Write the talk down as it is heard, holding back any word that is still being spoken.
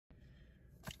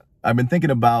I've been thinking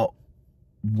about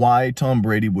why Tom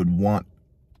Brady would want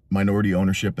minority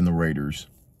ownership in the Raiders.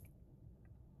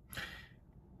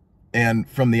 And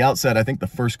from the outset, I think the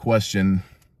first question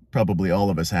probably all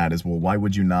of us had is, well, why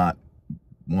would you not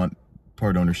want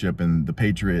part ownership in the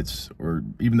Patriots or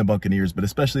even the Buccaneers, but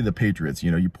especially the Patriots?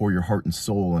 You know, you pour your heart and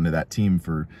soul into that team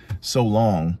for so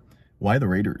long. Why the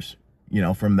Raiders? You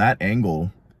know, from that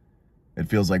angle, it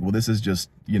feels like, well, this is just,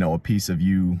 you know, a piece of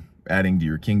you adding to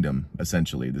your kingdom,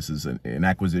 essentially. This is an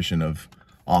acquisition of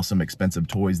awesome, expensive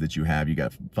toys that you have. You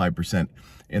got 5%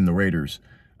 in the Raiders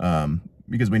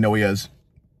because we know he has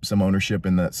some ownership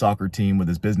in the soccer team with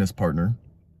his business partner,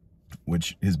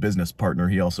 which his business partner,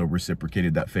 he also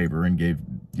reciprocated that favor and gave,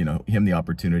 you know, him the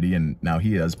opportunity. And now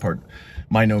he has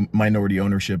minority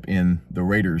ownership in the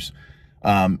Raiders.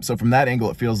 So from that angle,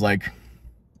 it feels like,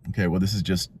 okay, well, this is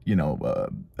just, you know,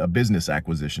 a business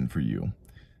acquisition for you,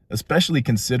 especially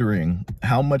considering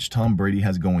how much Tom Brady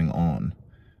has going on.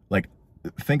 Like,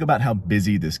 think about how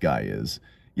busy this guy is.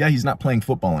 Yeah, he's not playing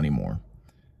football anymore,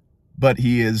 but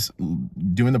he is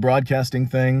doing the broadcasting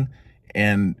thing,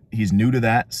 and he's new to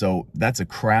that. So that's a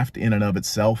craft in and of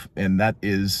itself. And that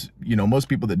is, you know, most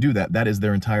people that do that, that is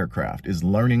their entire craft, is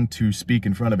learning to speak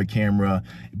in front of a camera,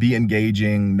 be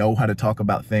engaging, know how to talk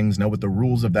about things, know what the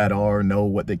rules of that are, know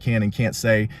what they can and can't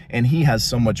say. And he has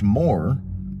so much more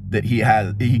that he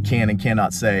can and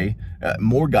cannot say,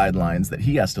 more guidelines that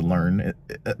he has to learn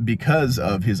because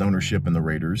of his ownership in the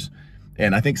Raiders.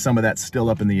 And I think some of that's still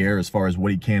up in the air as far as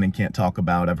what he can and can't talk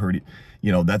about. I've heard,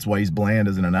 you know, that's why he's bland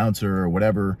as an announcer or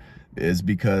whatever, is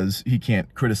because he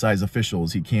can't criticize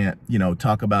officials. He can't, you know,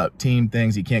 talk about team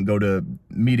things. He can't go to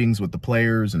meetings with the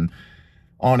players and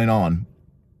on and on.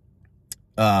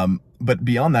 But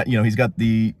beyond that, you know, he's got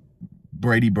the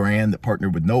Brady brand that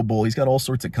partnered with Noble. He's got all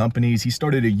sorts of companies. He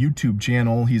started a YouTube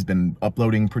channel. He's been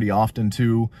uploading pretty often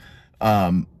too.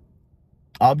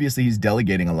 Obviously, he's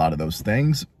delegating a lot of those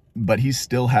things, but he's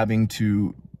still having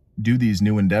to do these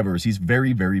new endeavors. He's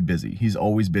very, very busy. He's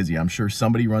always busy. I'm sure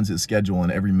somebody runs his schedule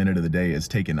and every minute of the day is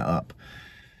taken up.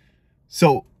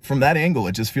 So from that angle,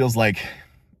 it just feels like,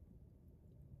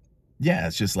 yeah,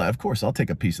 it's just like, of course, I'll take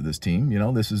a piece of this team. You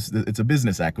know, it's a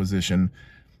business acquisition.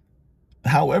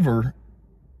 However,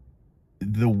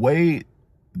 the way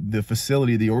the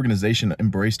facility, the organization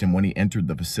embraced him when he entered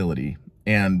the facility,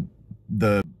 and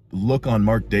the look on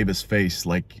Mark Davis' face,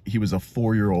 like he was a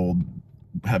 4-year-old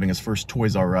having his first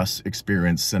Toys R Us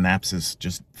experience, synapses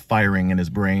just firing in his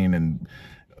brain and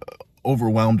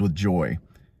overwhelmed with joy,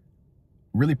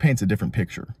 really paints a different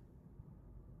picture.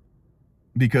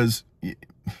 Because, you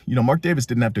know, Mark Davis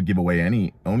didn't have to give away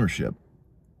any ownership,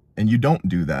 and you don't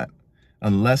do that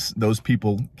unless those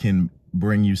people can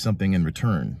bring you something in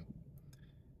return.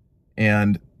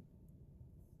 And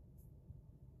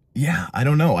yeah, I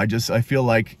don't know. I feel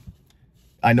like,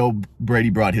 I know Brady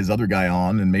brought his other guy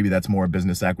on, and maybe that's more a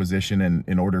business acquisition. And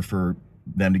in order for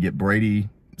them to get Brady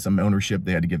some ownership,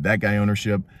 they had to give that guy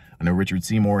ownership. I know Richard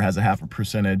Seymour has a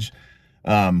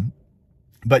 0.5%.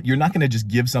 But you're not going to just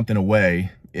give something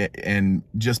away, and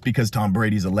just because Tom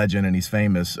Brady's a legend and he's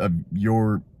famous, of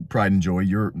your pride and joy,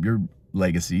 your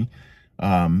legacy,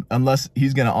 unless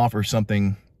he's going to offer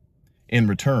something in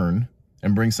return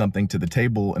and bring something to the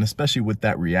table, and especially with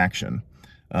that reaction.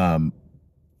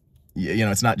 You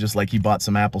know, it's not just like he bought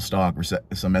some Apple stock or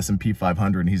some S&P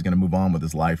 500 and he's going to move on with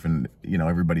his life and, you know,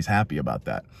 everybody's happy about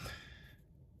that.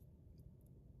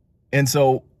 And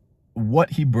so what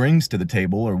he brings to the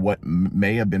table, or what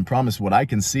may have been promised, what I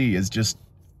can see is just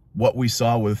what we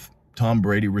saw with Tom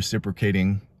Brady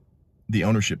reciprocating the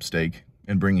ownership stake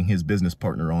and bringing his business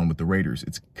partner on with the Raiders.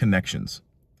 It's connections.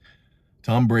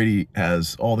 Tom Brady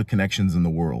has all the connections in the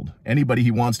world. Anybody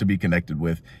he wants to be connected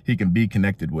with, he can be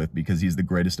connected with, because he's the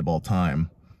greatest of all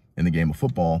time in the game of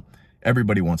football.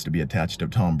 Everybody wants to be attached to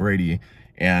Tom Brady,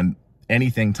 and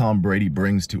anything Tom Brady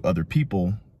brings to other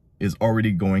people is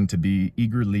already going to be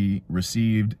eagerly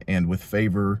received and with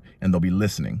favor, and they'll be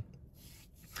listening.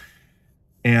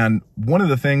 And one of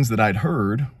the things that I'd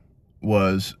heard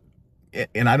was,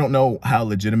 and I don't know how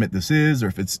legitimate this is, or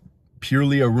if it's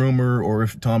purely a rumor, or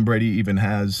if Tom Brady even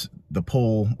has the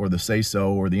pull or the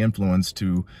say-so or the influence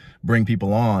to bring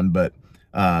people on, but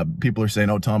people are saying,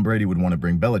 oh, Tom Brady would want to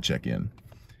bring Belichick in.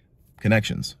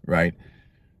 Connections, right?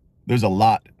 There's a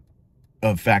lot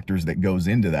of factors that goes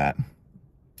into that.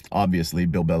 Obviously,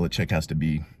 Bill Belichick has to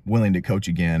be willing to coach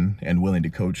again, and willing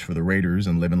to coach for the Raiders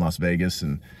and live in Las Vegas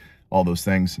and all those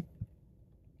things.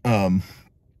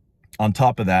 On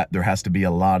top of that, there has to be a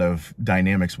lot of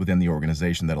dynamics within the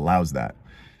organization that allows that,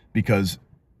 because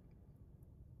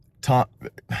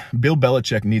Bill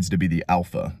Belichick needs to be the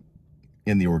alpha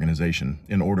in the organization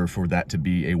in order for that to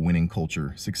be a winning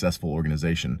culture, successful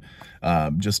organization.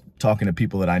 Just talking to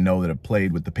people that I know that have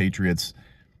played with the Patriots,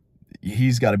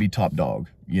 he's got to be top dog.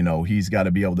 You know, he's got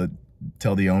to be able to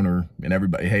tell the owner and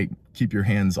everybody, hey, keep your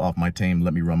hands off my team.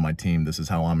 Let me run my team. This is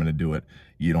how I'm going to do it.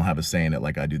 You don't have a say in it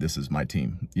like I do. This is my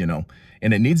team, you know,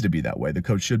 and it needs to be that way. The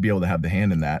coach should be able to have the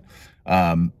hand in that.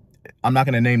 I'm not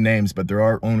going to name names, but there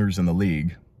are owners in the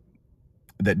league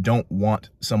that don't want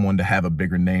someone to have a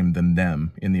bigger name than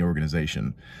them in the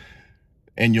organization.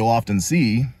 And you'll often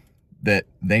see that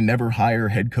they never hire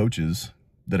head coaches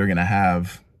that are going to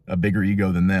have a bigger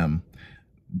ego than them.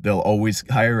 They'll always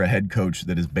hire a head coach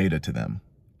that is beta to them.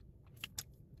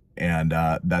 And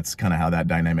that's kind of how that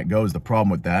dynamic goes. The problem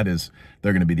with that is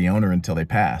they're going to be the owner until they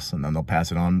pass, and then they'll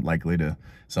pass it on likely to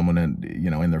someone in,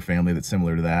 you know, in their family that's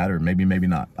similar to that, or maybe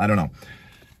not. I don't know.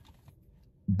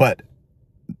 But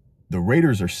the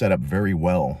Raiders are set up very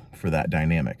well for that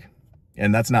dynamic.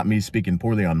 And that's not me speaking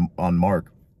poorly on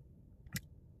Mark.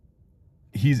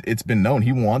 It's been known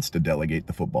he wants to delegate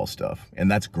the football stuff,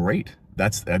 and that's great.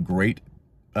 That's a great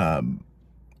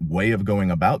way of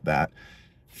going about that.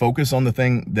 Focus on the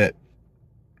thing that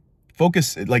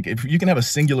like if you can have a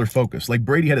singular focus, like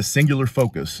Brady had a singular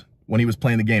focus when he was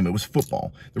playing the game, it was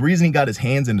football. The reason he got his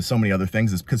hands into so many other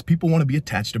things is because people want to be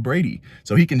attached to Brady.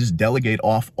 So he can just delegate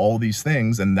off all these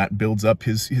things, and that builds up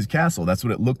his castle. That's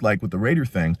what it looked like with the Raider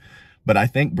thing. But I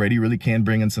think Brady really can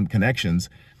bring in some connections.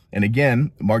 And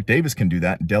again, Mark Davis can do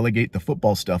that, delegate the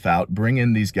football stuff out, bring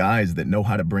in these guys that know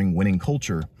how to bring winning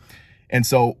culture. And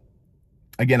so,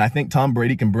 again, I think Tom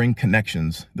Brady can bring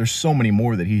connections. There's so many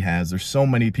more that he has. There's so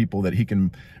many people that he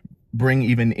can bring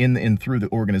even in and through the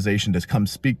organization to come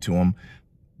speak to him.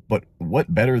 But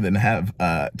what better than have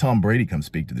Tom Brady come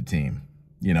speak to the team,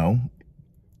 you know,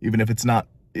 even if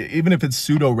it's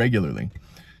pseudo regularly.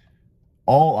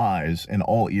 All eyes and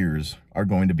all ears are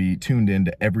going to be tuned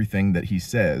into everything that he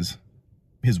says.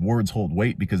 His words hold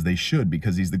weight because they should,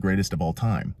 because he's the greatest of all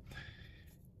time.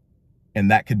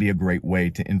 And that could be a great way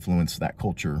to influence that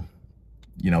culture,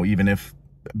 you know, even if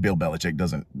Bill Belichick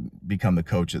doesn't become the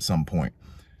coach at some point.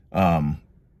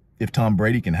 If Tom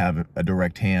Brady can have a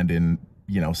direct hand in,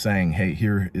 you know, saying, hey,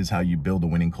 here is how you build a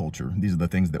winning culture. These are the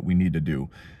things that we need to do.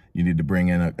 You need to bring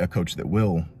in a coach that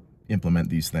will implement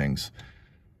these things.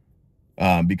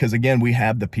 Because, again, we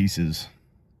have the pieces.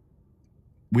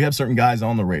 We have certain guys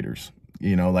on the Raiders,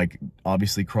 you know, like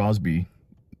obviously Crosby,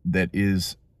 that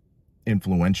is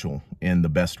influential in the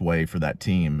best way for that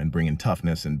team and bringing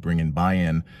toughness and bringing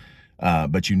buy-in.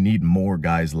 But you need more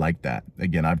guys like that.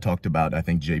 Again, I've talked about, I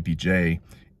think JPJ,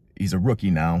 he's a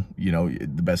rookie now. You know,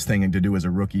 the best thing to do as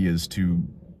a rookie is to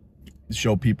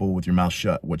show people with your mouth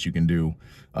shut what you can do,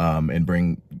 and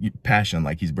bring passion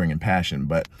like he's bringing passion.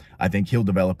 But I think he'll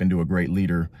develop into a great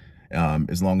leader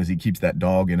as long as he keeps that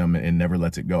dog in him and never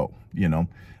lets it go, you know.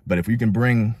 But if you can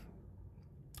bring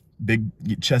big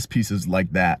chess pieces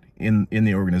like that in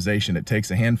the organization, it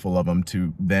takes a handful of them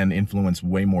to then influence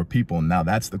way more people. And now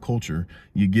that's the culture.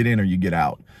 You get in or you get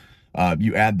out.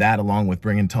 You add that along with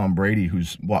bringing Tom Brady,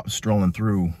 who's strolling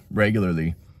through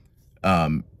regularly.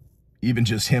 Even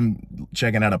just him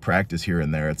checking out a practice here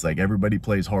and there, it's like everybody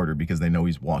plays harder because they know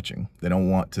he's watching. They don't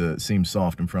want to seem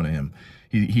soft in front of him.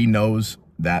 He knows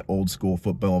that old school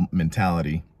football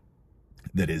mentality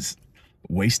that is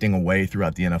wasting away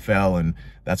throughout the NFL, and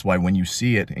that's why when you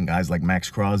see it in guys like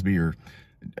Max Crosby or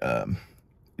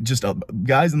just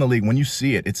guys in the league, when you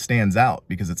see it, it stands out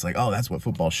because it's like, oh, that's what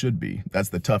football should be. That's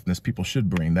the toughness people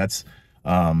should bring. That's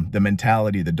the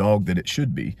mentality, the dog that it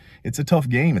should be. It's a tough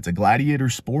game. It's a gladiator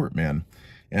sport, man.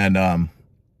 And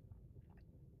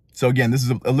so again, this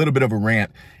is a little bit of a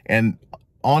rant, and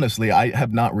honestly, I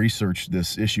have not researched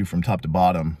this issue from top to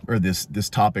bottom, or this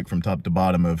topic from top to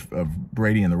bottom of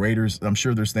Brady and the Raiders. I'm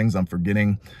sure there's things I'm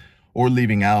forgetting or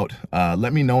leaving out.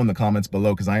 Let me know in the comments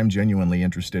below, because I am genuinely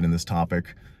interested in this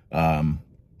topic. Let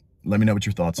me know what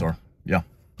your thoughts are. Yeah,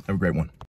 have a great one.